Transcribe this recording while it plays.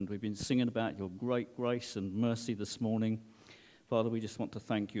we've been singing about your great grace and mercy this morning. Father, we just want to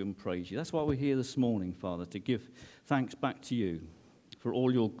thank you and praise you. That's why we're here this morning, Father, to give thanks back to you for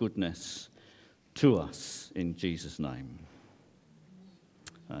all your goodness to us in Jesus' name.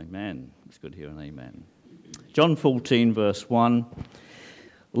 Amen. It's good to hear an amen. John 14, verse 1.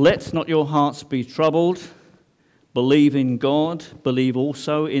 Let not your hearts be troubled. Believe in God. Believe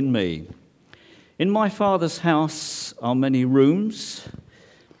also in me. In my Father's house are many rooms.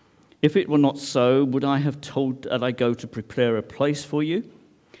 If it were not so, would I have told that I go to prepare a place for you?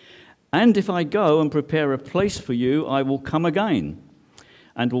 And if I go and prepare a place for you, I will come again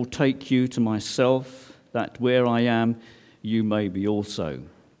and will take you to myself, that where I am, you may be also.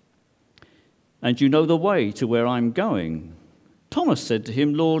 And you know the way to where I'm going. Thomas said to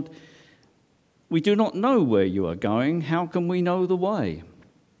him, Lord, we do not know where you are going. How can we know the way?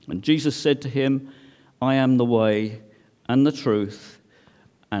 And Jesus said to him, I am the way and the truth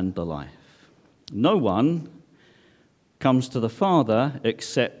and the life. No one comes to the Father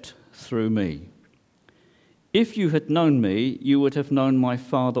except through me. If you had known me, you would have known my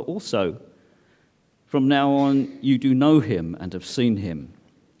Father also. From now on, you do know him and have seen him.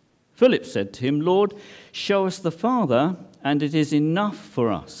 Philip said to him, Lord, show us the Father, and it is enough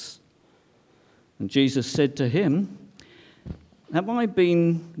for us. And Jesus said to him, have I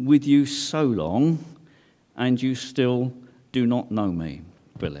been with you so long, and you still do not know me,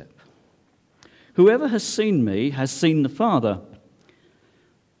 Philip? Whoever has seen me has seen the Father.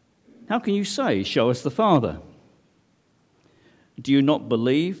 How can you say, show us the Father? Do you not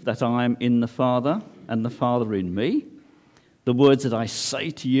believe that I am in the Father, and the Father in me? The words that I say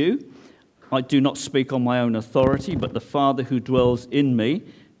to you, I do not speak on my own authority, but the Father who dwells in me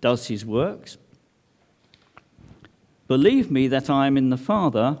does his works. Believe me that I am in the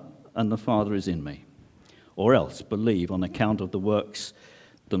Father, and the Father is in me. Or else believe on account of the works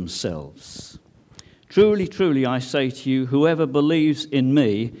themselves. Truly, truly, I say to you, whoever believes in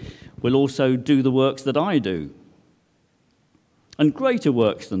me will also do the works that I do. And greater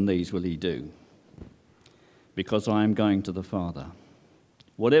works than these will he do, because I am going to the Father.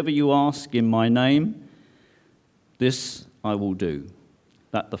 Whatever you ask in my name, this I will do,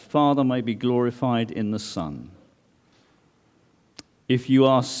 that the Father may be glorified in the Son. If you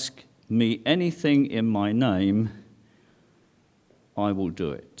ask me anything in my name, I will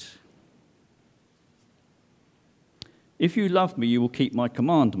do it. If you love me, you will keep my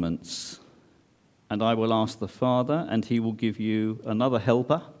commandments, and I will ask the Father, and he will give you another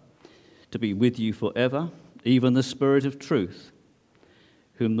helper to be with you forever, even the Spirit of truth,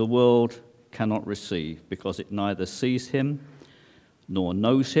 whom the world cannot receive, because it neither sees him nor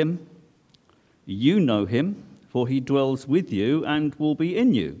knows him. You know him, for he dwells with you and will be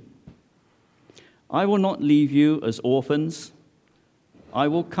in you. I will not leave you as orphans. I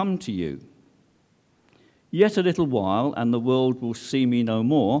will come to you. Yet a little while, and the world will see me no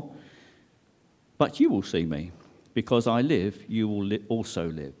more, but you will see me. Because I live, you will also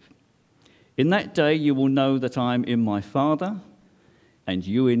live. In that day you will know that I am in my Father, and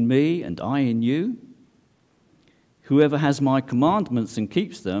you in me, and I in you. Whoever has my commandments and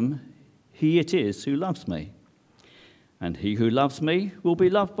keeps them, he it is who loves me. And he who loves me will be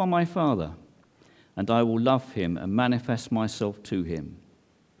loved by my Father, and I will love him and manifest myself to him.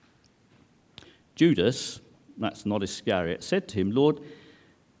 Judas, that's not Iscariot, said to him, Lord,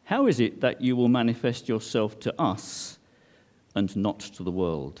 how is it that you will manifest yourself to us and not to the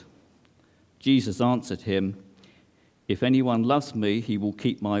world? Jesus answered him, if anyone loves me, he will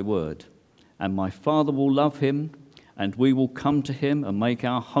keep my word, and my Father will love him, and we will come to him and make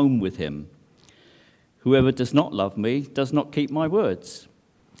our home with him. Whoever does not love me does not keep my words,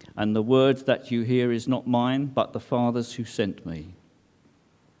 and the word that you hear is not mine, but the Father's who sent me.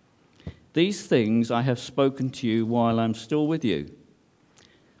 These things I have spoken to you while I'm still with you.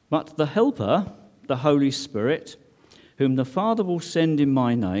 But the Helper, the Holy Spirit, whom the Father will send in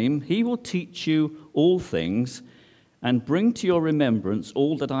my name, he will teach you all things and bring to your remembrance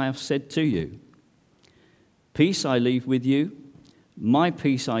all that I have said to you. Peace I leave with you, my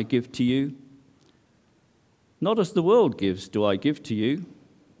peace I give to you. Not as the world gives do I give to you.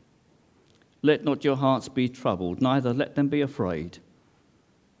 Let not your hearts be troubled, neither let them be afraid.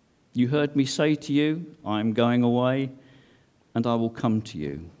 You heard me say to you, I am going away, and I will come to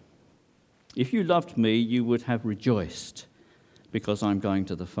you. If you loved me, you would have rejoiced, because I am going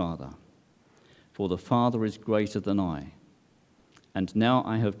to the Father. For the Father is greater than I. And now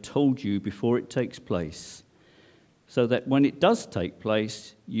I have told you before it takes place, so that when it does take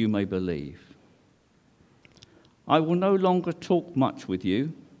place, you may believe. I will no longer talk much with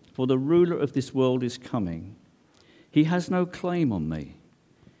you, for the ruler of this world is coming. He has no claim on me.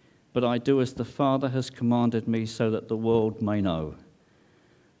 but I do as the Father has commanded me, so that the world may know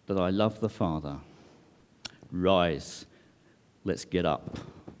that I love the Father. Rise, let's get up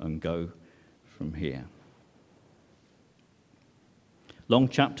and go from here. Long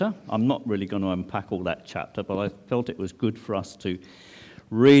chapter. I'm not really going to unpack all that chapter, but I felt it was good for us to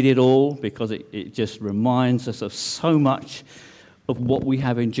read it all, because it just reminds us of so much of what we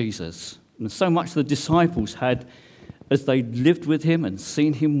have in Jesus, and so much the disciples had as they lived with him and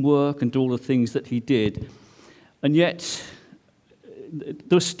seen him work and do all the things that he did. And yet,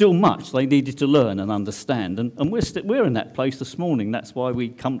 there's still much they needed to learn and understand. And we're in that place this morning. That's why we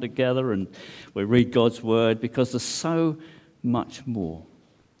come together and we read God's word, because there's so much more.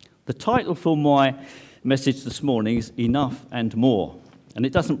 The title for my message this morning is Enough and More. And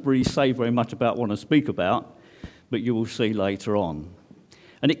it doesn't really say very much about what I speak about, but you will see later on.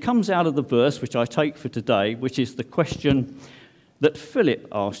 And it comes out of the verse which I take for today, which is the question that Philip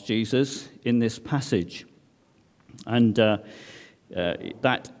asked Jesus in this passage. And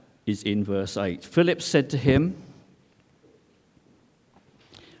that is in verse 8. Philip said to him,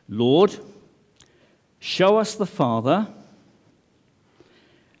 Lord, show us the Father,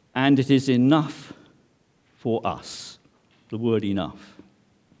 and it is enough for us. The word enough.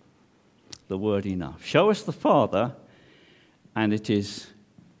 The word enough. Show us the Father, and it is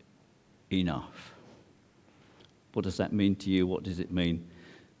enough. What does that mean to you? What does it mean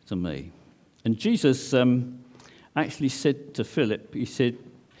to me? And Jesus actually said to Philip, he said,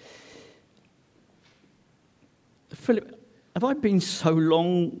 Philip, have I been so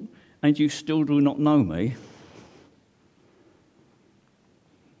long and you still do not know me?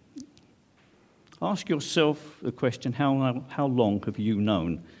 Ask yourself the question, how long have you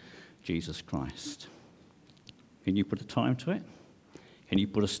known Jesus Christ? Can you put a time to it? Can you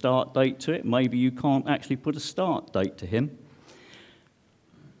put a start date to it? Maybe you can't actually put a start date to him.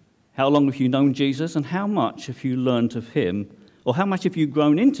 How long have you known Jesus, and how much have you learned of him, or how much have you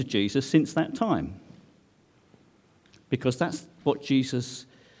grown into Jesus since that time? Because that's what Jesus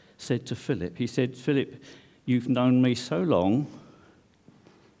said to Philip. He said, Philip, you've known me so long,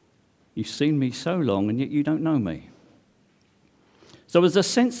 you've seen me so long, and yet you don't know me. So there's a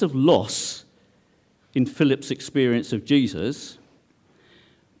sense of loss in Philip's experience of Jesus,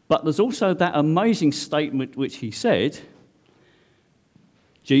 but there's also that amazing statement which he said,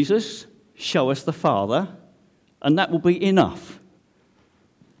 Jesus, show us the Father, and that will be enough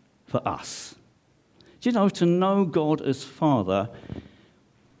for us. Do you know, to know God as Father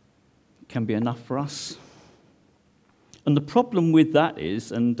can be enough for us? And the problem with that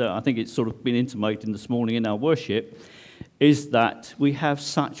is, and I think it's sort of been intimated this morning in our worship, is that we have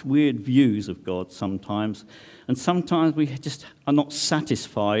such weird views of God sometimes, and sometimes we just are not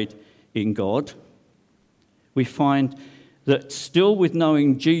satisfied in God. We find that still with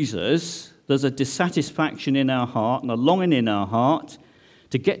knowing Jesus, there's a dissatisfaction in our heart and a longing in our heart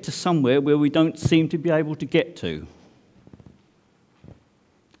to get to somewhere where we don't seem to be able to get to.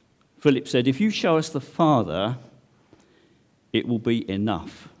 Philip said, if you show us the Father, it will be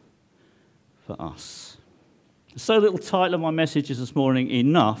enough for us. So the little title of my message is this morning,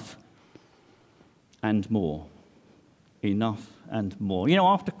 Enough and More. Enough and more. You know,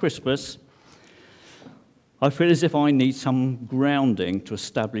 after Christmas, I feel as if I need some grounding to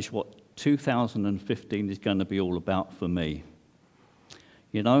establish what 2015 is going to be all about for me.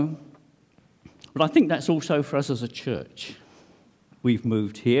 You know? But I think that's also for us as a church. We've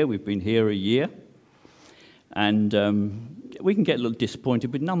moved here, we've been here a year, and we can get a little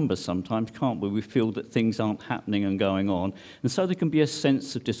disappointed with numbers sometimes, can't we? We feel that things aren't happening and going on. And so there can be a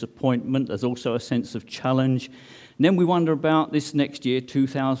sense of disappointment. There's also a sense of challenge. And then we wonder about this next year,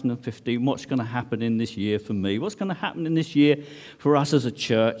 2015, what's going to happen in this year for me? What's going to happen in this year for us as a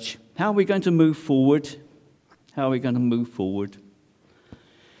church? How are we going to move forward? How are we going to move forward?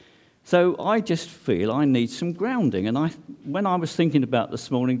 So I just feel I need some grounding. And when I was thinking about this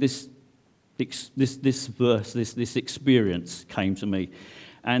morning, this verse, this experience came to me.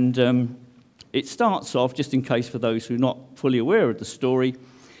 And it starts off, just in case for those who are not fully aware of the story,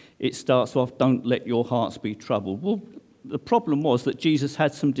 it starts off, don't let your hearts be troubled. Well, the problem was that Jesus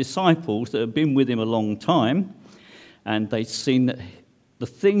had some disciples that had been with him a long time, and they'd seen that the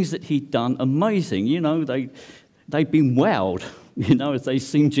things that he'd done, amazing. You know, they'd been wowed, you know, as they'd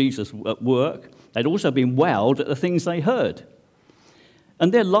seen Jesus at work. They'd also been wowed at the things they heard.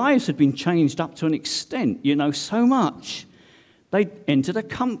 And their lives had been changed up to an extent, you know, so much. They'd entered a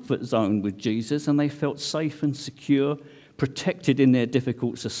comfort zone with Jesus, and they felt safe and secure, protected in their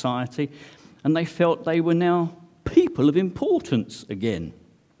difficult society, and they felt they were now people of importance again.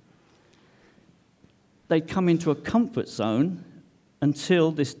 They'd come into a comfort zone,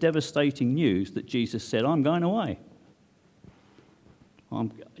 until this devastating news that Jesus said, I'm going away.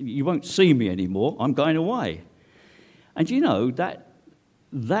 You won't see me anymore. I'm going away. And you know,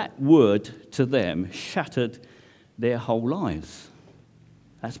 that word to them shattered their whole lives.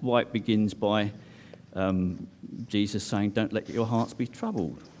 That's why it begins by Jesus saying, don't let your hearts be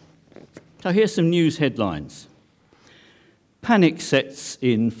troubled. So here's some news headlines. Panic sets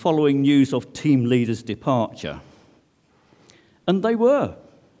in following news of team leader's departure. And they were.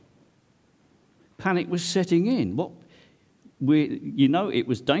 Panic was setting in. It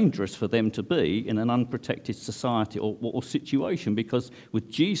was dangerous for them to be in an unprotected society or situation, because with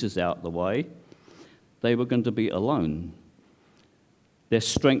Jesus out the way, they were going to be alone. Their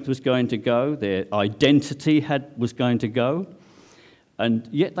strength was going to go, their identity was going to go, and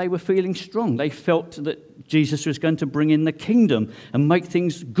yet they were feeling strong. They felt that Jesus was going to bring in the kingdom and make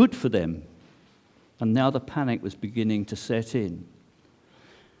things good for them. And now the panic was beginning to set in.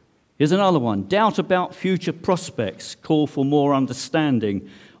 Here's another one. Doubt about future prospects call for more understanding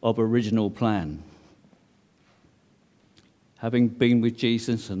of original plan. Having been with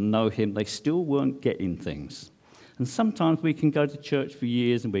Jesus and know him, they still weren't getting things. And sometimes we can go to church for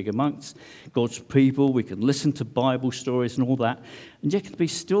years and we're amongst God's people, we can listen to Bible stories and all that, and there can be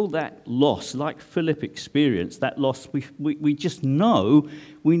still that loss, like Philip experienced, that loss. We just know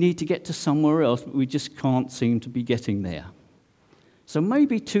we need to get to somewhere else, but we just can't seem to be getting there. So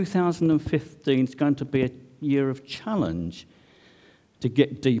maybe 2015 is going to be a year of challenge to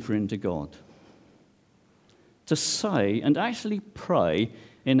get deeper into God. To say and actually pray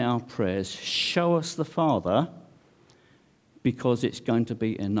in our prayers, show us the Father, because it's going to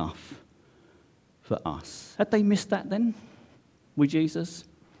be enough for us. Had they missed that then with Jesus?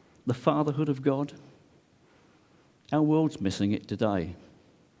 The fatherhood of God? Our world's missing it today.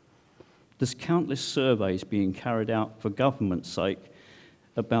 There's countless surveys being carried out for government's sake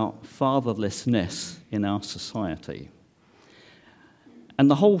about fatherlessness in our society.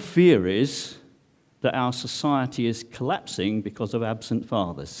 And the whole fear is that our society is collapsing because of absent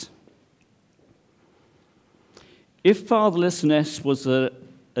fathers. If fatherlessness was a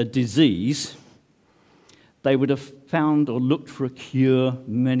disease, they would have found or looked for a cure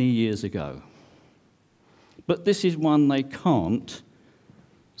many years ago. But this is one they can't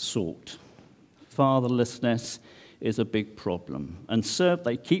sort. Fatherlessness is a big problem. And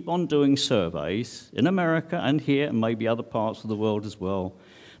they keep on doing surveys in America and here and maybe other parts of the world as well,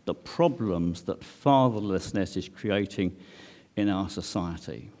 the problems that fatherlessness is creating in our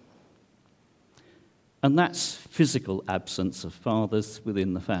society. And that's physical absence of fathers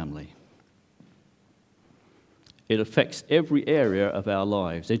within the family. It affects every area of our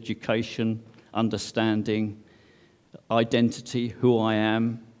lives: education, understanding, identity, who I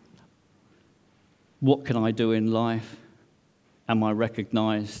am, what can I do in life, am I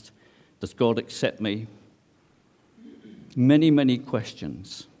recognized, does God accept me? Many, many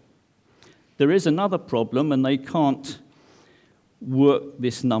questions. There is another problem, and they can't work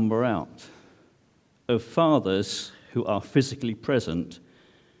this number out, of fathers who are physically present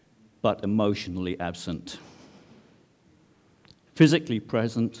but emotionally absent. Physically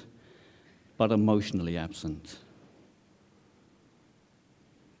present but emotionally absent.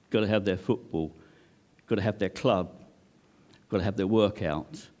 Got to have their football, got to have their club, got to have their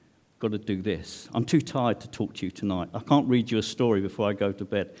workout, got to do this. I'm too tired to talk to you tonight. I can't read you a story before I go to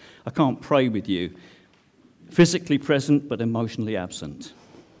bed. I can't pray with you. Physically present but emotionally absent.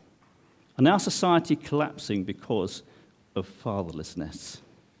 And our society collapsing because of fatherlessness.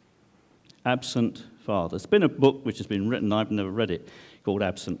 Absent fathers. There's been a book which has been written, I've never read it, called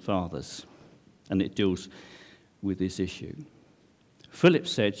Absent Fathers. And it deals with this issue. Philip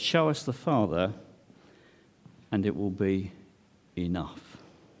said, show us the Father and it will be enough.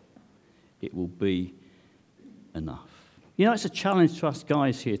 It will be enough. You know, it's a challenge to us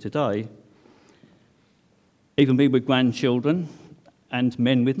guys here today, even me with grandchildren, and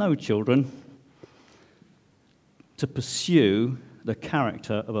men with no children, to pursue the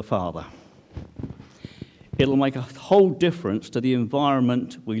character of a father. It'll make a whole difference to the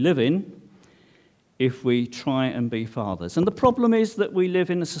environment we live in if we try and be fathers. And the problem is that we live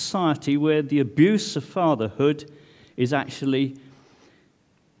in a society where the abuse of fatherhood is actually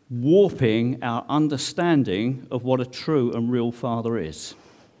warping our understanding of what a true and real father is.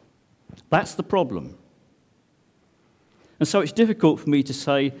 That's the problem. And so it's difficult for me to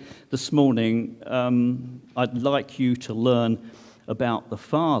say this morning, I'd like you to learn about the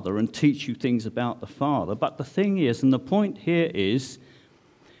Father and teach you things about the Father. But the thing is, and the point here is,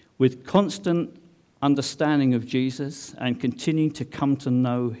 with constant understanding of Jesus and continuing to come to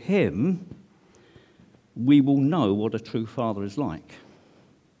know him, we will know what a true father is like.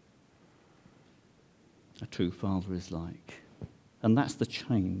 A true father is like. And that's the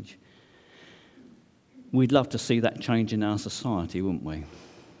change. We'd love to see that change in our society, wouldn't we?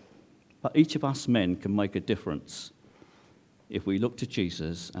 But each of us men can make a difference if we look to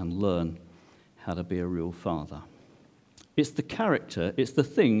Jesus and learn how to be a real father. It's the character, it's the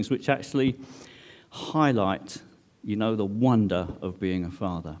things which actually highlight, the wonder of being a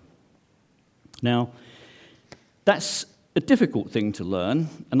father. Now, that's a difficult thing to learn,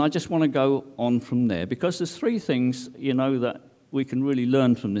 and I just want to go on from there, because there's three things, that we can really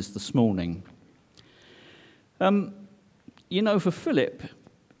learn from this morning. For Philip,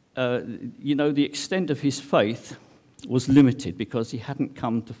 the extent of his faith was limited because he hadn't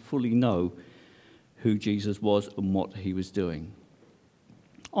come to fully know who Jesus was and what he was doing.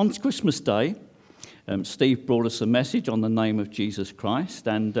 On Christmas Day, Steve brought us a message on the name of Jesus Christ,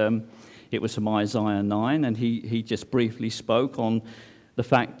 and it was from Isaiah 9, and he just briefly spoke on the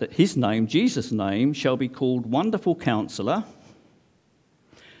fact that his name, Jesus' name, shall be called Wonderful Counselor,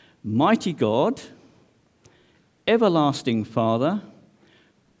 Mighty God, Everlasting Father,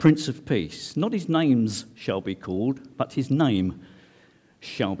 Prince of Peace. Not his names shall be called, but his name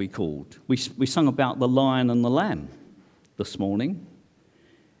shall be called. We sung about the lion and the lamb this morning,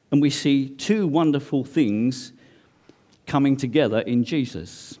 and we see two wonderful things coming together in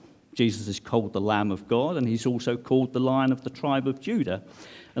Jesus. Jesus is called the Lamb of God, and he's also called the Lion of the tribe of Judah.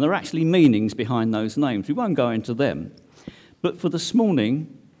 And there are actually meanings behind those names. We won't go into them. But for this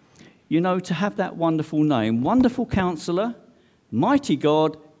morning, to have that wonderful name, Wonderful Counselor, Mighty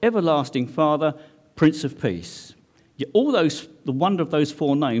God, Everlasting Father, Prince of Peace. The wonder of those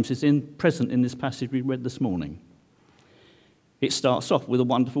four names is present in this passage we read this morning. It starts off with a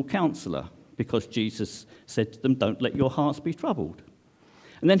wonderful counselor, because Jesus said to them, don't let your hearts be troubled.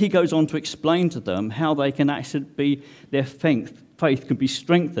 And then he goes on to explain to them how they can actually be, their faith can be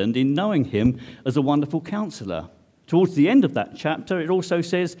strengthened in knowing him as a wonderful counselor. Towards the end of that chapter, it also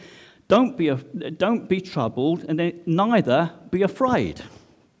says, don't be troubled, and then neither be afraid.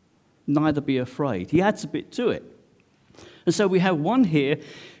 Neither be afraid. He adds a bit to it. And so we have one here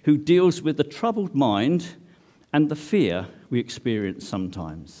who deals with the troubled mind and the fear we experience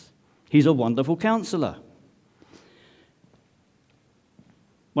sometimes. He's a wonderful counselor.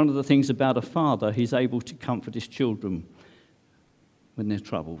 One of the things about a father, he's able to comfort his children when they're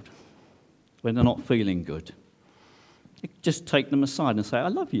troubled, when they're not feeling good. Just take them aside and say, I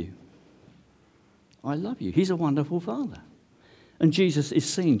love you. I love you. He's a wonderful father. And Jesus is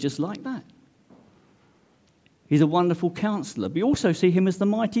seen just like that. He's a wonderful counselor. We also see him as the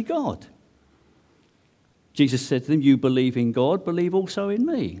mighty God. Jesus said to them, you believe in God, believe also in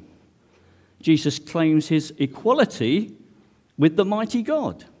me. Jesus claims his equality with the mighty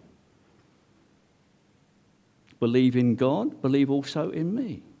God. Believe in God, believe also in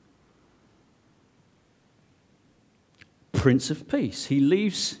me. Prince of Peace. He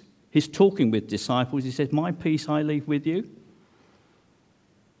leaves his talking with disciples. He says, my peace I leave with you.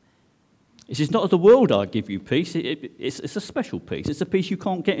 He says, not of the world I give you peace. It's a special peace. It's a peace you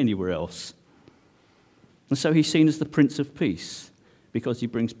can't get anywhere else. And so he's seen as the Prince of Peace because he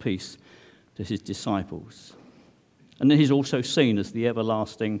brings peace to his disciples. And then he's also seen as the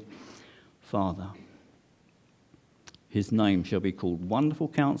everlasting Father. His name shall be called Wonderful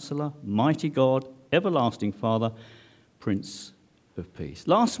Counselor, Mighty God, Everlasting Father, Prince of Peace.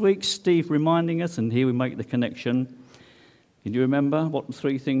 Last week, Steve reminding us, and here we make the connection. Can you remember what the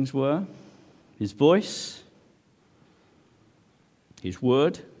three things were? His voice, his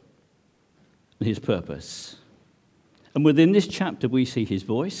word, and his purpose. And within this chapter, we see his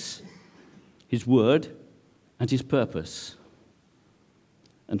voice, his word, and his purpose.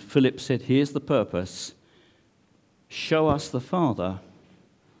 And Philip said, here's the purpose. Show us the Father,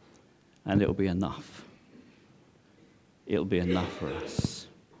 and it'll be enough. It'll be enough for us.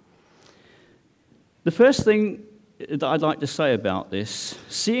 The first thing that I'd like to say about this,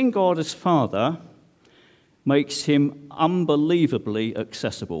 seeing God as Father makes him unbelievably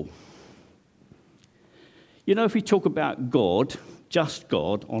accessible. If we talk about God, just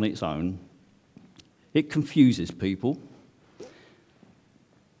God on its own, it confuses people.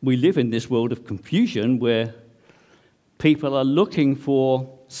 We live in this world of confusion where people are looking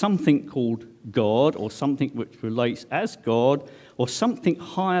for something called God or something which relates as God or something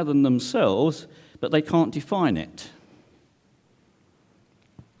higher than themselves, but they can't define it.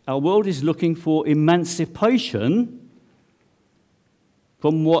 Our world is looking for emancipation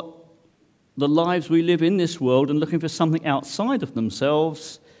from what the lives we live in this world and looking for something outside of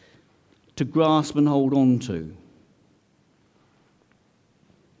themselves to grasp and hold on to.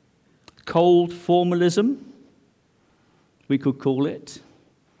 cold formalism, we could call it.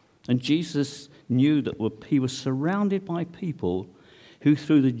 And Jesus knew that he was surrounded by people who,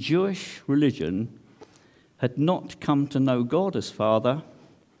 through the Jewish religion, had not come to know God as Father,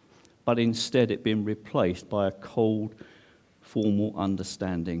 but instead it been replaced by a cold, formal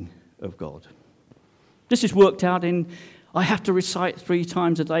understanding of God. This is worked out in, I have to recite 3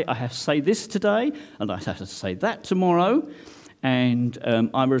 times a day, I have to say this today, and I have to say that tomorrow, and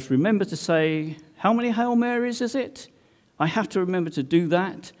I must remember to say, how many Hail Marys is it? I have to remember to do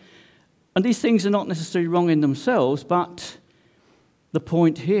that. And these things are not necessarily wrong in themselves, but the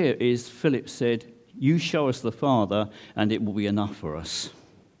point here is Philip said, you show us the Father and it will be enough for us.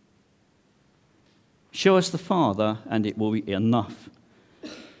 Show us the Father and it will be enough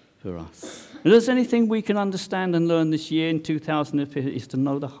for us. If there's anything we can understand and learn this year in 2015 is to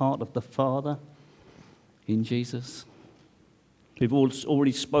know the heart of the Father in Jesus. We've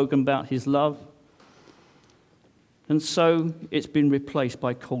already spoken about his love. And so it's been replaced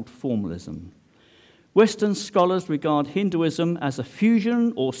by cold formalism. Western scholars regard Hinduism as a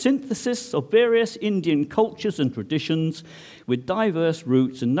fusion or synthesis of various Indian cultures and traditions with diverse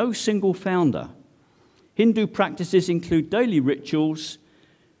roots and no single founder. Hindu practices include daily rituals,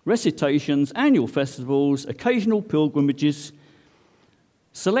 recitations, annual festivals, occasional pilgrimages.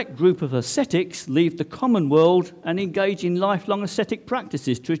 Select group of ascetics leave the common world and engage in lifelong ascetic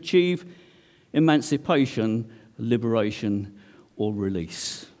practices to achieve emancipation, liberation, or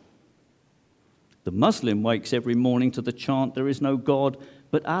release. The Muslim wakes every morning to the chant, there is no God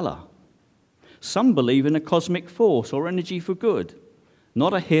but Allah. Some believe in a cosmic force or energy for good,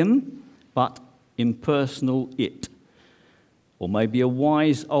 not a him, but impersonal it. Or maybe a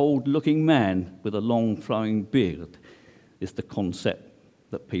wise old-looking man with a long flowing beard is the concept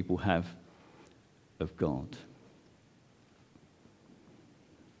that people have of God.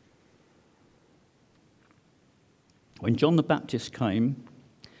 When John the Baptist came,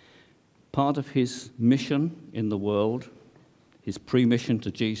 part of his mission in the world, his pre-mission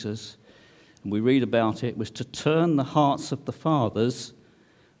to Jesus, and we read about it, was to turn the hearts of the fathers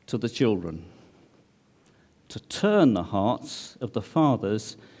to the children. To turn the hearts of the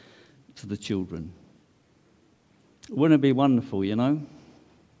fathers to the children. Wouldn't it be wonderful, to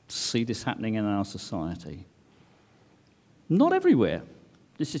see this happening in our society? Not everywhere.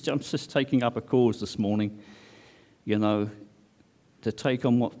 I'm just taking up a cause this morning, to take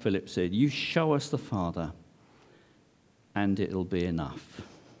on what Philip said. You show us the Father, and it'll be enough.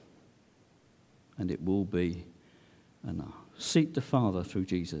 And it will be enough. Seek the Father through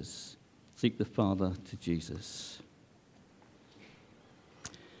Jesus. Seek the Father to Jesus.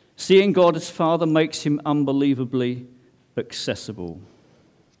 Seeing God as Father makes him unbelievably accessible.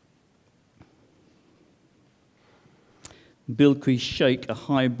 Bilqis Sheikh, a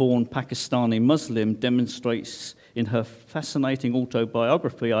high-born Pakistani Muslim, demonstrates in her fascinating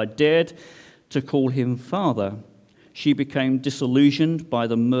autobiography, I dared to call him Father. She became disillusioned by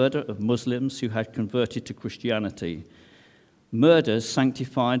the murder of Muslims who had converted to Christianity. Murders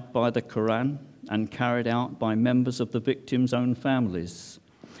sanctified by the Quran and carried out by members of the victims' own families.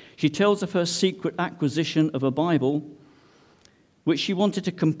 She tells of her secret acquisition of a Bible, which she wanted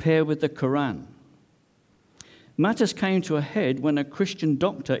to compare with the Quran. Matters came to a head when a Christian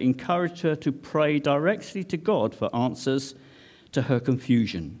doctor encouraged her to pray directly to God for answers to her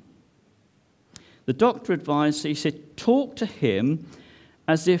confusion. The doctor advised her, he said, talk to him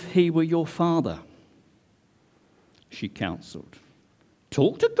as if he were your father. She counselled.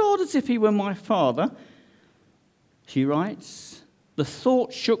 Talk to God as if he were my father. She writes, the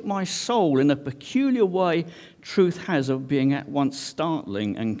thought shook my soul in a peculiar way truth has of being at once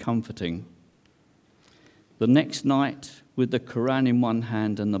startling and comforting. The next night, with the Quran in one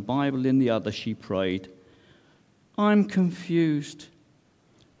hand and the Bible in the other, she prayed, I'm confused.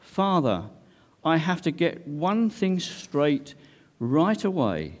 Father, I have to get one thing straight right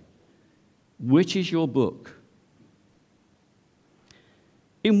away. Which is your book?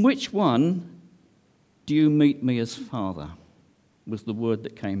 In which one do you meet me as Father? Was the word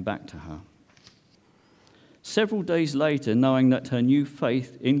that came back to her. Several days later, knowing that her new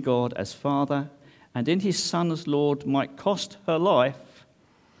faith in God as Father and in his Son as Lord might cost her life,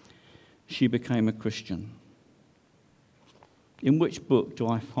 she became a Christian. In which book do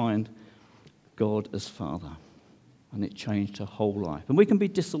I find God as Father? And it changed her whole life. And we can be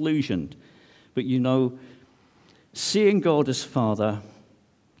disillusioned, but seeing God as Father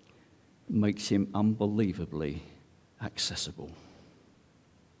makes him unbelievably accessible.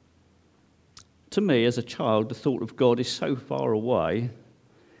 To me, as a child, the thought of God is so far away,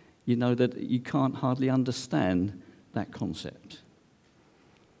 that you can't hardly understand that concept.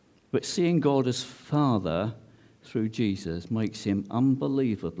 But seeing God as Father through Jesus makes him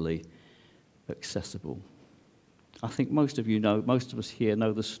unbelievably accessible. I think most of us here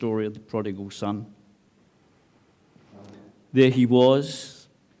know the story of the prodigal son. There he was.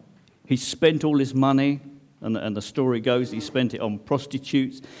 He spent all his money, and the story goes he spent it on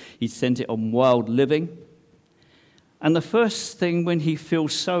prostitutes. He spent it on wild living. And the first thing when he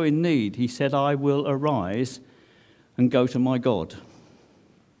feels so in need, he said, I will arise and go to my God.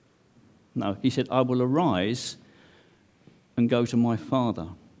 No, he said, I will arise and go to my Father.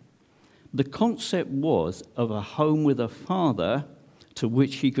 The concept was of a home with a Father to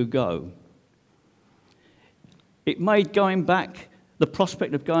which he could go. It made going back, the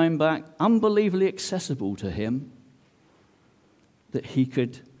prospect of going back, unbelievably accessible to him, that he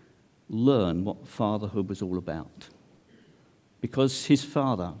could learn what fatherhood was all about. Because his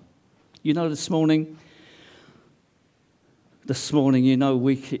Father, this morning,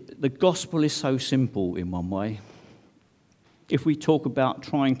 the gospel is so simple in one way. If we talk about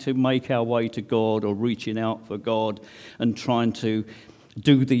trying to make our way to God or reaching out for God and trying to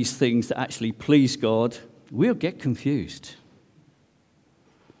do these things that actually please God, we'll get confused.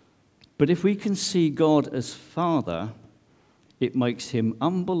 But if we can see God as Father, it makes him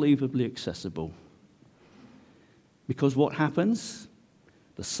unbelievably accessible. Because what happens?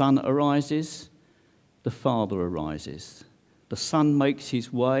 The Son arises, the Father arises. The Son makes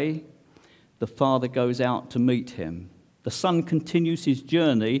his way, the Father goes out to meet him. The Son continues his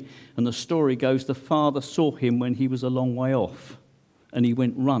journey, and the story goes the Father saw him when he was a long way off, and he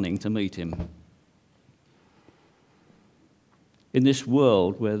went running to meet him. In this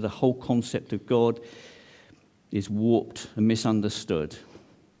world where the whole concept of God is warped and misunderstood,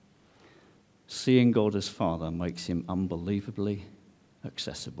 seeing God as Father makes him unbelievably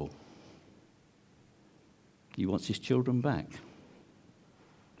accessible. He wants his children back.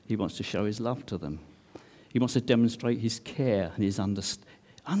 He wants to show his love to them. He wants to demonstrate his care and his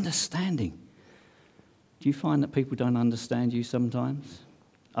understanding. Do you find that people don't understand you sometimes?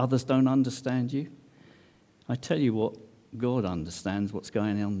 Others don't understand you? I tell you what, God understands what's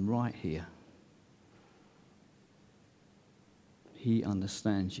going on right here. He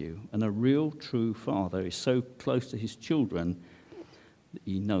understands you. And a real, true father is so close to his children that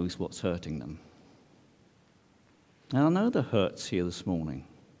he knows what's hurting them. And I know the hurt's here this morning.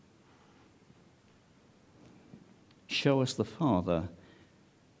 Show us the Father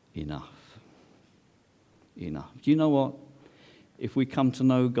enough. Enough. Do you know what? If we come to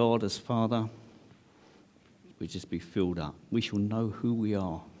know God as Father, we just be filled up. We shall know who we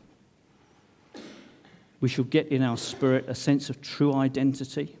are. We shall get in our spirit a sense of true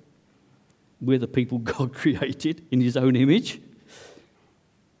identity. We're the people God created in his own image.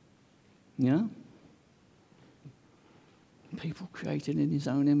 Yeah? People created in his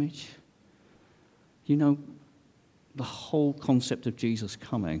own image. The whole concept of Jesus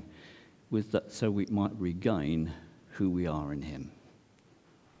coming was that so we might regain who we are in him.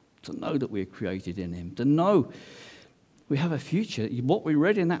 To know that we're created in him. To know we have a future. What we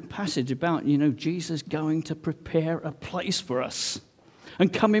read in that passage about, Jesus going to prepare a place for us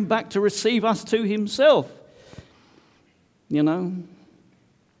and coming back to receive us to himself. And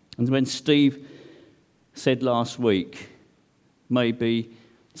when Steve said last week, maybe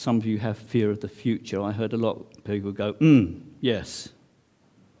some of you have fear of the future. I heard a lot of people go, yes.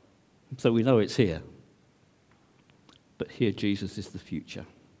 So we know it's here. But here Jesus is the future.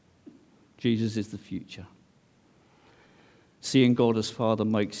 Jesus is the future. Seeing God as Father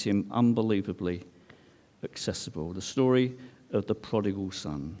makes him unbelievably accessible. The story of the prodigal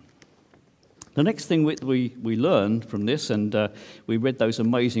son. The next thing we learn from this, and we read those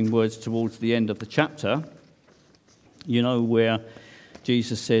amazing words towards the end of the chapter, where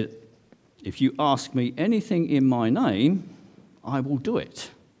Jesus said, if you ask me anything in my name, I will do it.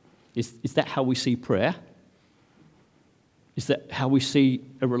 Is that how we see prayer? Is that how we see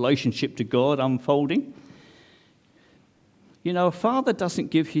a relationship to God unfolding? A father doesn't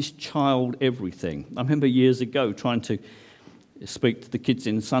give his child everything. I remember years ago trying to speak to the kids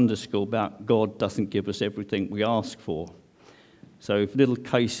in Sunday school about God doesn't give us everything we ask for. So if little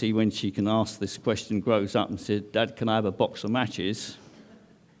Casey, when she can ask this question, grows up and says, Dad, can I have a box of matches?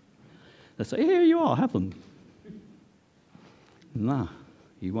 They say, here you are, have them. No,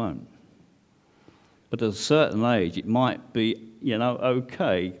 he won't. But at a certain age, it might be,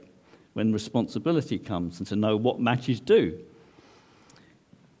 okay when responsibility comes and to know what matches do.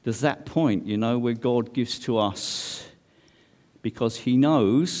 There's that point, where God gives to us because he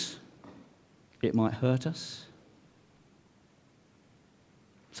knows it might hurt us.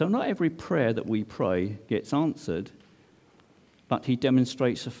 So not every prayer that we pray gets answered, but he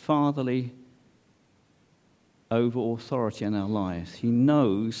demonstrates a fatherly over authority in our lives. He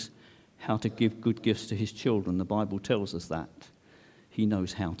knows how to give good gifts to his children. The Bible tells us that. He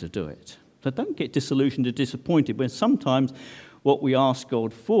knows how to do it. So don't get disillusioned or disappointed when sometimes what we ask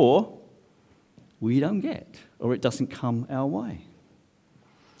God for, we don't get, or it doesn't come our way.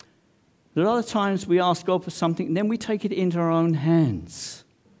 There are other times we ask God for something, and then we take it into our own hands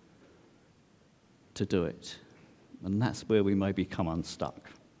to do it. And that's where we may become unstuck.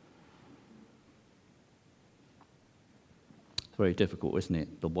 It's very difficult, isn't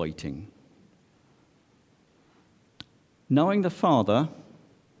it? The waiting. Knowing the Father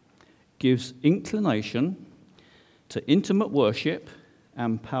gives inclination to intimate worship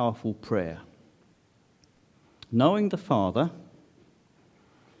and powerful prayer. Knowing the Father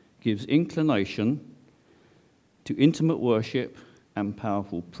gives inclination to intimate worship and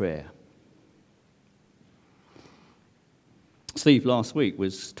powerful prayer. Steve last week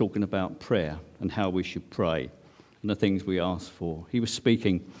was talking about prayer and how we should pray and the things we ask for. He was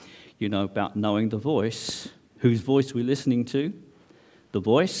speaking, about knowing the voice, whose voice we're listening to, the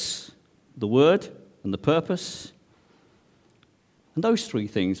voice, the word, and the purpose. And those three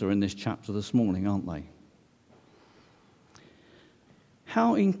things are in this chapter this morning, aren't they?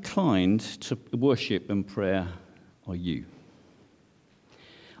 How inclined to worship and prayer are you?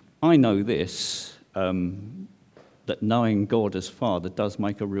 I know this, that knowing God as Father does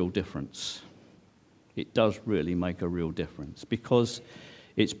make a real difference. It does really make a real difference because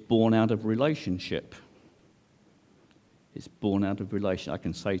it's born out of relationship. It's born out of relation. I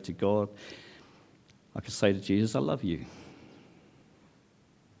can say to God, I can say to Jesus, I love you.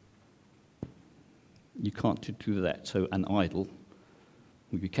 You can't do that to an idol.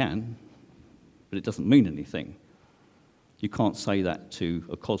 Well, you can, but it doesn't mean anything. You can't say that to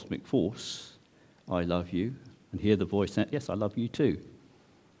a cosmic force, I love you, and hear the voice saying, yes, I love you too.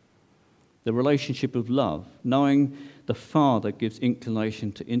 The relationship of love, knowing the Father gives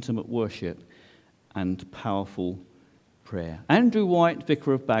inclination to intimate worship and powerful prayer. Andrew White,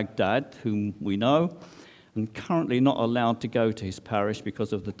 Vicar of Baghdad, whom we know, and currently not allowed to go to his parish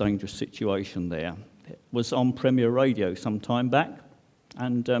because of the dangerous situation there, was on Premier Radio some time back.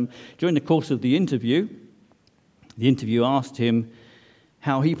 And during the course of the interview asked him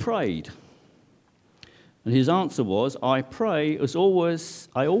how he prayed. And his answer was, I pray as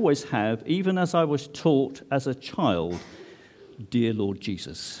I always have, even as I was taught as a child, dear Lord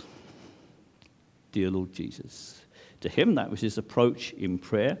Jesus. Dear Lord Jesus. To him, that was his approach in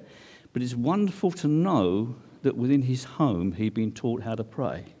prayer. But it's wonderful to know that within his home, he'd been taught how to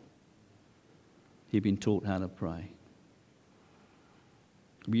pray. He'd been taught how to pray.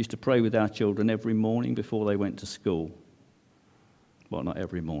 We used to pray with our children every morning before they went to school. Well, not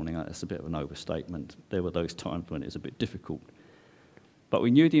every morning, that's a bit of an overstatement. There were those times when it was a bit difficult. But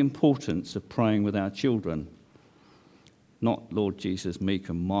we knew the importance of praying with our children. Not, Lord Jesus, meek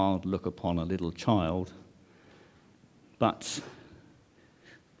and mild, look upon a little child, but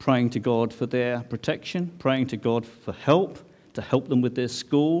praying to God for their protection, praying to God for help, to help them with their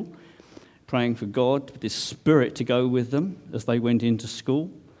school, praying for God, for this Spirit to go with them as they went into school,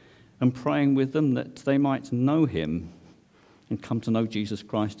 and praying with them that they might know him and come to know Jesus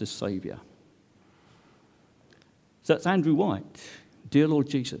Christ as Saviour. So that's Andrew White, dear Lord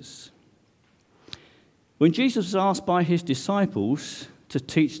Jesus. When Jesus was asked by his disciples to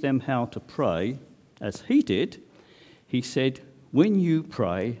teach them how to pray, as he did, he said, when you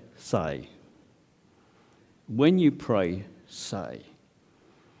pray, say. When you pray, say.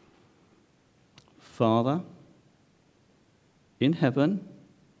 Father, in heaven,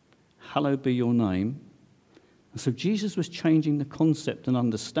 hallowed be your name. And so Jesus was changing the concept and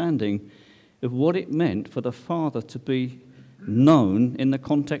understanding of what it meant for the Father to be known in the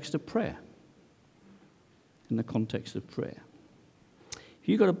context of prayer. In the context of prayer. If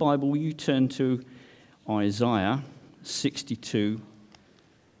you've got a Bible, will you turn to Isaiah 62,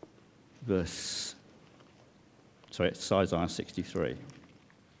 it's Isaiah 63.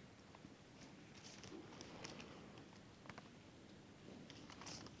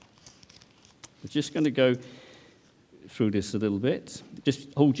 We're just going to go through this a little bit. Just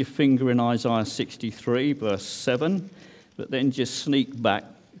hold your finger in Isaiah 63, verse 7, but then just sneak back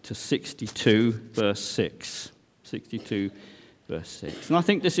to 62, verse 6. 62, verse 6. And I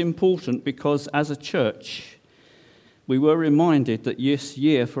think this is important because as a church, we were reminded that this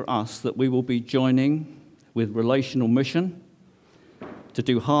year for us that we will be joining with Relational Mission to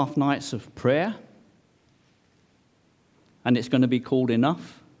do half nights of prayer. And it's going to be called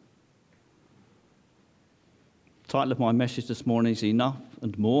Enough. The title of my message this morning is Enough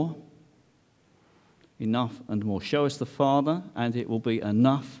and More. enough and more. Show us the Father, and it will be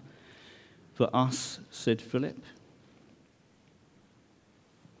enough for us, said Philip.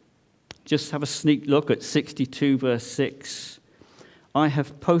 Just have a sneak look at 62 verse 6. I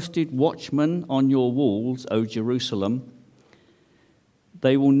have posted watchmen on your walls, O Jerusalem.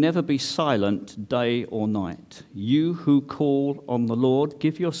 They will never be silent day or night. You who call on the Lord,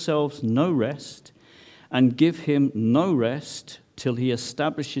 give yourselves no rest, and give him no rest till he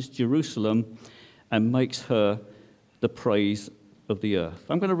establishes Jerusalem and makes her the praise of the earth.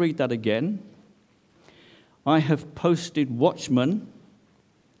 I'm going to read that again. I have posted watchmen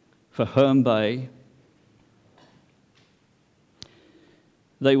for Herne Bay.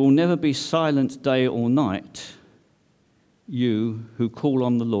 They will never be silent day or night. You who call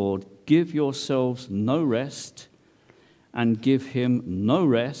on the Lord, give yourselves no rest, and give him no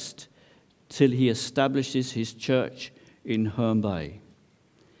rest till he establishes his church in Herne Bay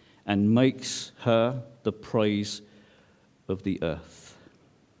and makes her the praise of the earth.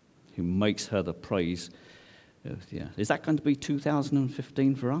 Who makes her the praise of the earth. Is that going to be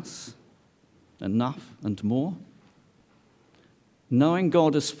 2015 for us? Enough and more? Knowing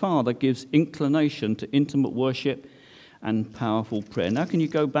God as Father gives inclination to intimate worship and powerful prayer. Now can you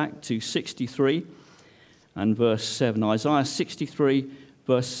go back to 63 and verse 7. Isaiah 63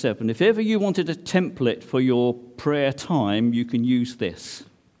 verse 7. If ever you wanted a template for your prayer time, you can use this.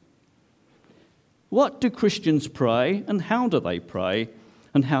 What do Christians pray, and how do they pray,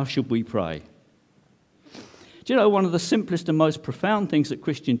 and how should we pray? Do you know one of the simplest and most profound things that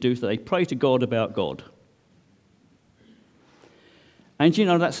Christians do is that they pray to God about God? And you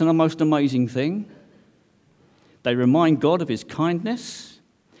know that's the most amazing thing. They remind God of his kindness.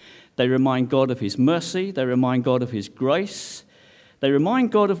 They remind God of his mercy. They remind God of his grace. They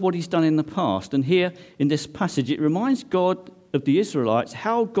remind God of what he's done in the past. And here in this passage, it reminds God of the Israelites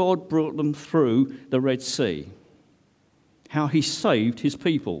how God brought them through the Red Sea, how he saved his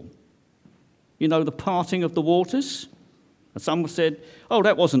people. You know, the parting of the waters. And some said, oh,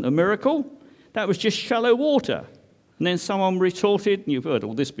 that wasn't a miracle. That was just shallow water. And then someone retorted, and you've heard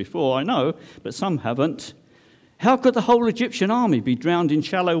all this before, I know, but some haven't. How could the whole Egyptian army be drowned in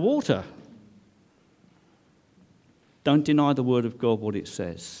shallow water? Don't deny the word of God what it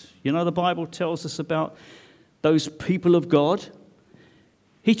says. You know, the Bible tells us about those people of God.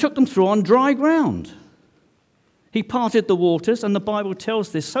 He took them through on dry ground. He parted the waters, and the Bible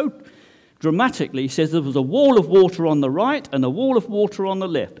tells this so dramatically. He says there was a wall of water on the right and a wall of water on the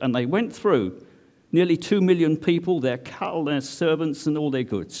left, and they went through. Nearly 2 million people, their cattle, their servants, and all their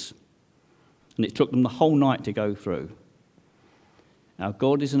goods. And it took them the whole night to go through. Our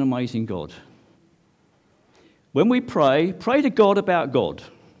God is an amazing God. When we pray to God about God,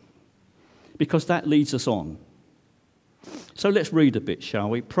 because that leads us on. So let's read a bit, shall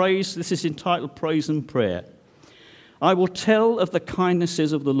we? Praise, this is entitled Praise and Prayer. I will tell of the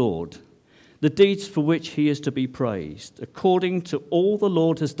kindnesses of the Lord, the deeds for which he is to be praised, according to all the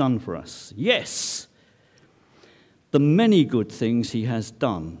Lord has done for us. Yes, the many good things he has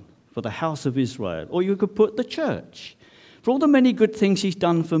done for the house of Israel. Or you could put the church. For all the many good things he's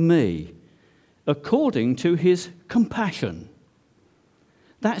done for me, according to his compassion.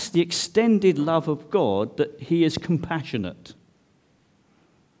 That's the extended love of God, that he is compassionate.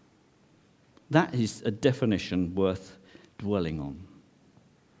 That is a definition worth dwelling on.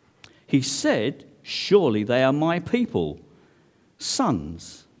 He said, surely they are my people.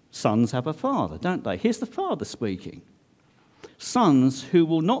 Sons. Sons have a father, don't they? Here's the Father speaking. Sons who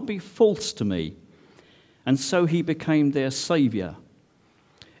will not be false to me. And so he became their saviour.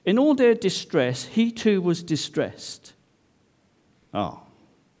 In all their distress, he too was distressed.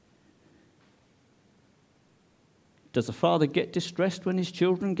 Does a father get distressed when his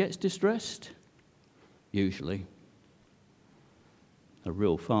children get distressed? Usually. A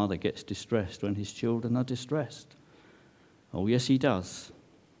real father gets distressed when his children are distressed. Oh, yes, he does.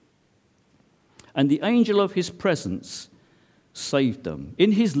 And the angel of his presence saved them.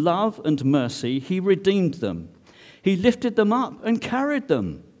 In his love and mercy, he redeemed them. He lifted them up and carried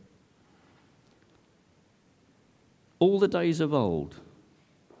them. All the days of old.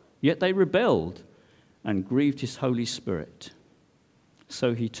 Yet they rebelled and grieved his Holy Spirit.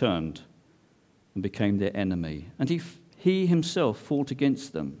 So he turned and became their enemy. And he himself fought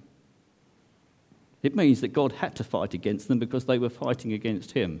against them. It means that God had to fight against them because they were fighting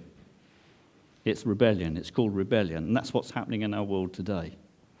against him. It's rebellion. It's called rebellion. And that's what's happening in our world today.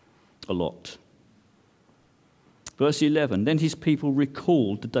 A lot. Verse 11, then his people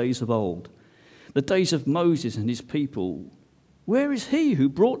recalled the days of old, the days of Moses and his people. Where is he who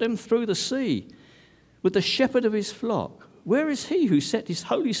brought them through the sea with the shepherd of his flock? Where is he who set his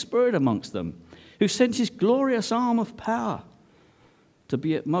Holy Spirit amongst them, who sent his glorious arm of power to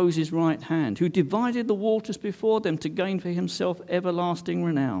be at Moses' right hand, who divided the waters before them to gain for himself everlasting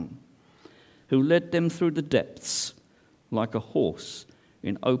renown, who led them through the depths like a horse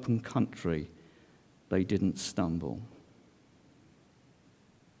in open country. They didn't stumble.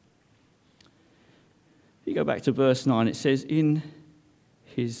 If you go back to verse 9, it says, in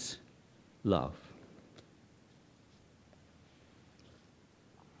his love.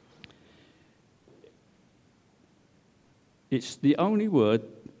 It's the only word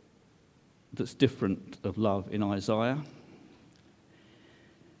that's different of love in Isaiah.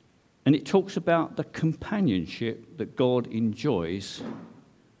 And it talks about the companionship that God enjoys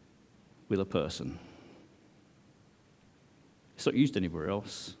with a person. It's not used anywhere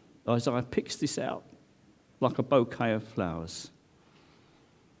else. Isaiah picks this out like a bouquet of flowers.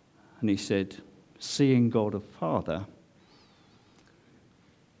 And he said, seeing God a Father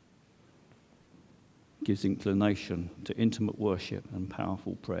gives inclination to intimate worship and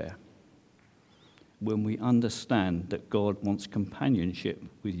powerful prayer. When we understand that God wants companionship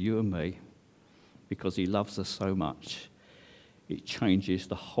with you and me because he loves us so much, it changes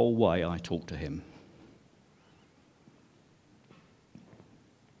the whole way I talk to him.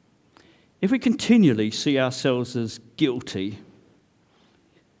 If we continually see ourselves as guilty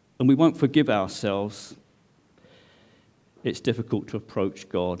and we won't forgive ourselves, it's difficult to approach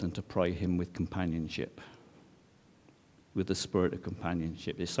God and to pray him with companionship, with the spirit of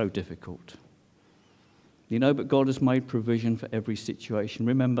companionship. It's so difficult. You know, but God has made provision for every situation.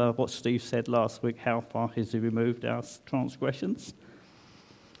 Remember what Steve said last week, how far has he removed our transgressions?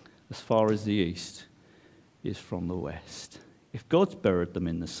 As far as the east is from the west. If God's buried them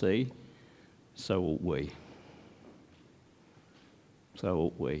in the sea, so ought we. So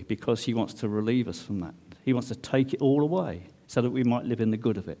ought we, because he wants to relieve us from that. He wants to take it all away so that we might live in the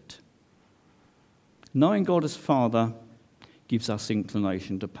good of it. Knowing God as Father gives us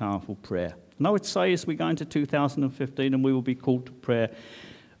inclination to powerful prayer. And I would say as we go into 2015 and we will be called to prayer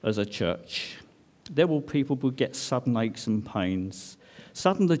as a church, there will people who get sudden aches and pains,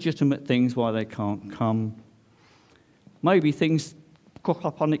 sudden legitimate things why they can't come. Maybe things crop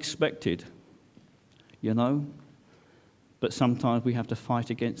up unexpected, you know. But sometimes we have to fight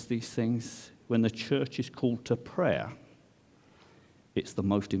against these things. When the church is called to prayer, it's the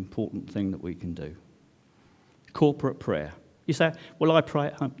most important thing that we can do. Corporate prayer. You say, well, I pray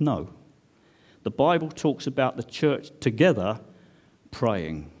at home. No. The Bible talks about the church together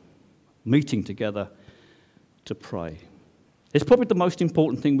praying, meeting together to pray. It's probably the most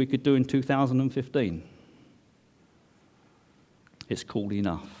important thing we could do in 2015. It's called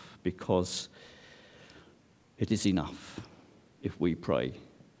enough because it is enough if we pray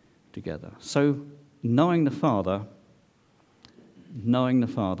together. So knowing the Father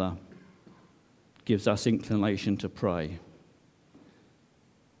gives us inclination to pray.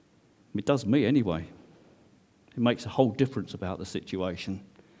 It does me anyway. It makes a whole difference about the situation.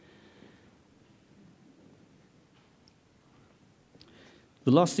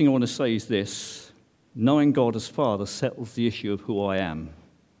 The last thing I want to say is this. Knowing God as Father settles the issue of who I am.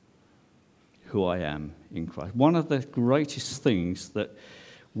 Who I am in Christ. One of the greatest things that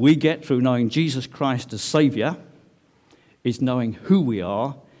we get through knowing Jesus Christ as Saviour is knowing who we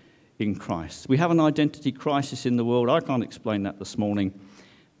are in Christ. We have an identity crisis in the world. I can't explain that this morning,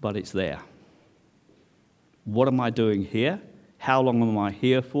 but it's there. What am I doing here? How long am I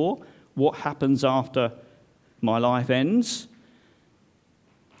here for? What happens after my life ends?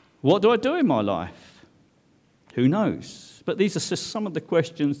 What do I do in my life? Who knows? But these are just some of the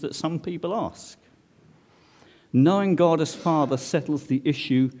questions that some people ask. Knowing God as Father settles the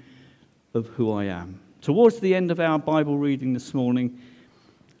issue of who I am. Towards the end of our Bible reading this morning,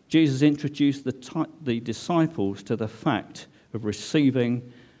 Jesus introduced the disciples to the fact of receiving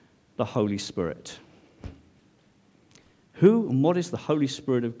the Holy Spirit. Who and what is the Holy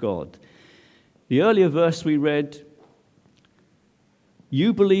Spirit of God? The earlier verse we read,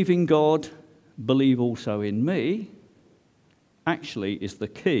 you believe in God, believe also in me, actually is the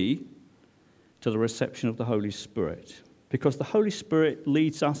key to the reception of the Holy Spirit. Because the Holy Spirit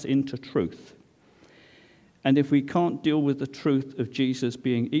leads us into truth. And if we can't deal with the truth of Jesus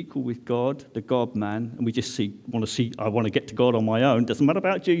being equal with God, the God-man, and we just I want to get to God on my own, doesn't matter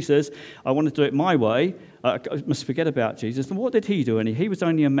about Jesus, I want to do it my way, I must forget about Jesus. And what did he do? He was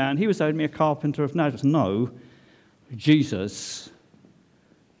only a man, he was only a carpenter of Nazareth. No, Jesus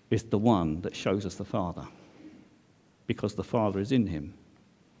is the one that shows us the Father, because the Father is in him.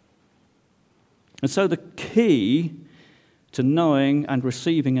 And so the key to knowing and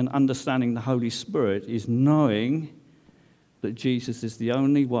receiving and understanding the Holy Spirit is knowing that Jesus is the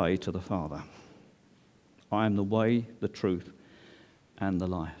only way to the Father. I am the way, the truth, and the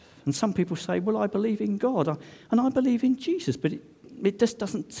life. And some people say, well, I believe in God, and I believe in Jesus, but it just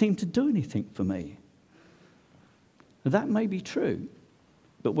doesn't seem to do anything for me. That may be true,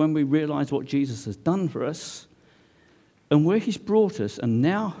 but when we realise what Jesus has done for us, and where he's brought us, and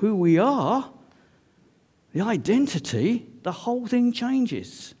now who we are, the identity, the whole thing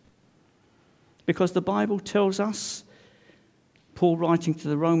changes. Because the Bible tells us, Paul writing to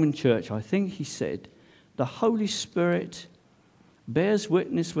the Roman church, I think he said, the Holy Spirit bears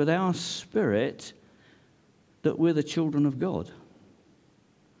witness with our spirit that we're the children of God.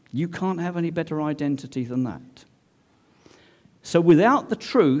 You can't have any better identity than that. So without the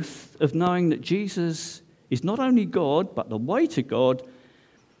truth of knowing that Jesus is not only God, but the way to God,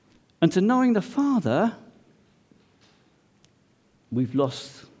 and to knowing the Father, we've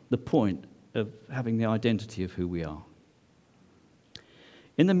lost the point of having the identity of who we are.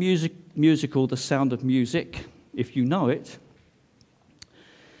 In the musical The Sound of Music, if you know it,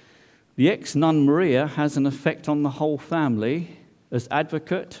 the ex-nun Maria has an effect on the whole family as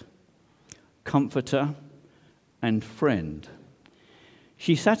advocate, comforter, and friend.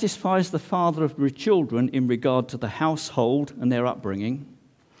 She satisfies the father of her children in regard to the household and their upbringing.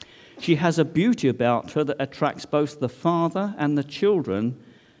 She has a beauty about her that attracts both the father and the children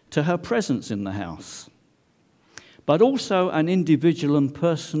to her presence in the house, but also an individual and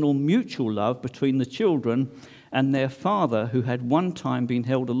personal mutual love between the children and their father, who had one time been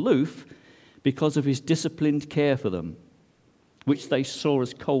held aloof because of his disciplined care for them, which they saw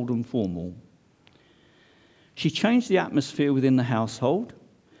as cold and formal. She changed the atmosphere within the household,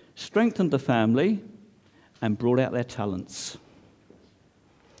 strengthened the family, and brought out their talents.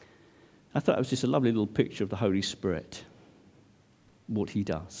 I thought it was just a lovely little picture of the Holy Spirit, what he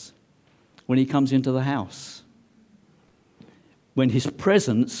does when he comes into the house, when his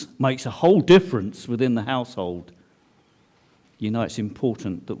presence makes a whole difference within the household. You know, it's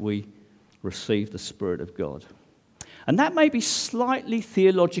important that we receive the Spirit of God. And that may be slightly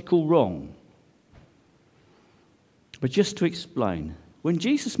theological wrong. But just to explain, when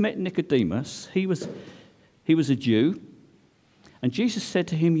Jesus met Nicodemus, he was a Jew, and Jesus said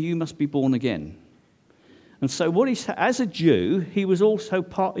to him, "You must be born again." And so what he said, as a Jew, he was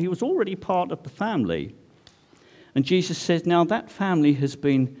already part of the family. And Jesus says, now that family has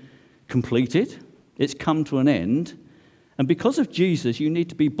been completed, it's come to an end, and because of Jesus, you need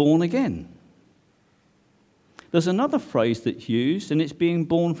to be born again. There's another phrase that's used, and it's being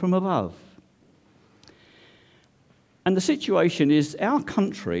born from above. And the situation is, our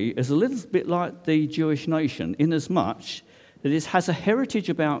country is a little bit like the Jewish nation, inasmuch that it has a heritage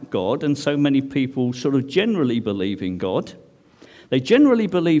about God, and so many people sort of generally believe in God. They generally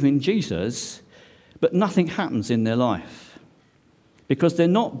believe in Jesus, but nothing happens in their life because they're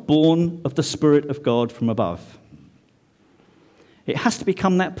not born of the Spirit of God from above. It has to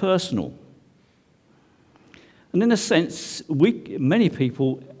become that personal. And in a sense, many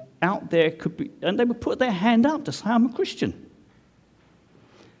people out there could be, and they would put their hand up to say, I'm a Christian.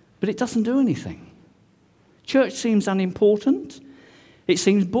 But it doesn't do anything. Church seems unimportant. It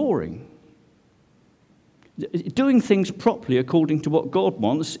seems boring. Doing things properly according to what God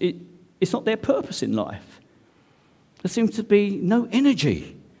wants, it's not their purpose in life. There seems to be no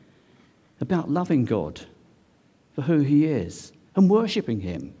energy about loving God for who he is and worshipping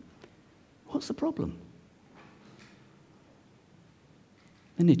him. What's the problem?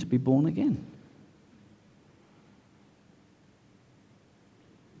 They need to be born again.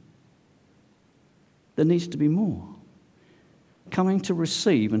 There needs to be more. Coming to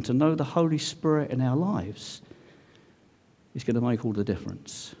receive and to know the Holy Spirit in our lives is going to make all the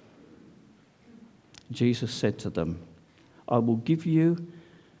difference. Jesus said to them, I will give you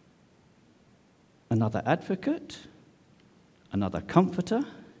another advocate, another comforter,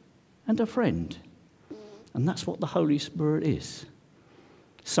 and a friend. And that's what the Holy Spirit is.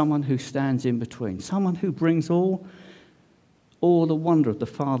 Someone who stands in between, someone who brings all the wonder of the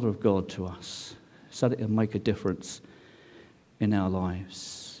Father of God to us, so that it will make a difference in our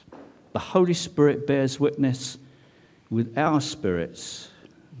lives. The Holy Spirit bears witness with our spirits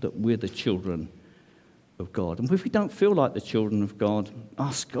that we're the children of God. And if we don't feel like the children of God,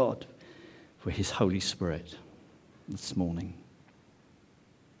 ask God for his Holy Spirit this morning.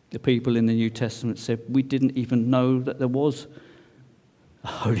 The people in the New Testament said, we didn't even know that there was a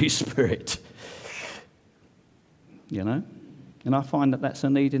Holy Spirit. You know? And I find that that's a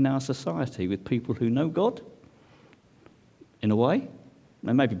need in our society with people who know God, in a way.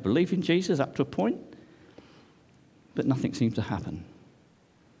 They maybe believe in Jesus up to a point, but nothing seems to happen.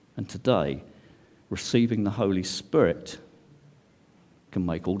 And today, receiving the Holy Spirit can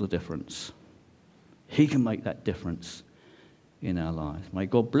make all the difference. He can make that difference in our lives. May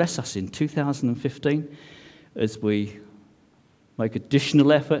God bless us in 2015 as we make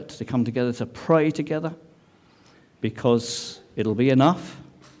additional effort to come together to pray together, because it'll be enough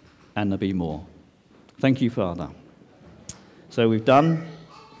and there'll be more. Thank you, Father. So we've done.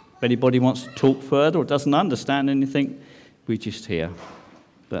 If anybody wants to talk further or doesn't understand anything, we just hear.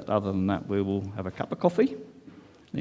 But other than that, we will have a cup of coffee